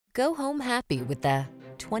Go home happy with the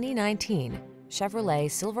 2019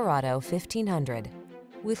 Chevrolet Silverado 1500.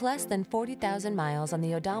 With less than 40,000 miles on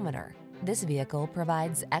the odometer, this vehicle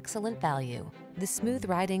provides excellent value. The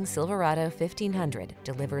smooth-riding Silverado 1500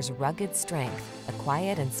 delivers rugged strength, a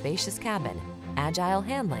quiet and spacious cabin, agile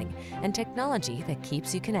handling, and technology that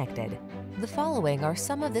keeps you connected. The following are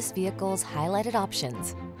some of this vehicle's highlighted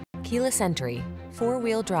options: keyless entry,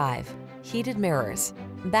 four-wheel drive, heated mirrors,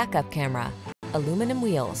 backup camera, aluminum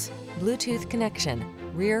wheels, Bluetooth connection,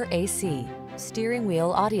 rear AC, steering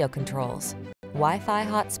wheel audio controls, Wi-Fi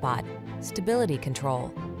hotspot, stability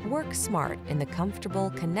control. Work smart in the comfortable,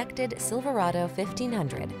 connected Silverado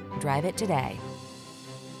 1500. Drive it today.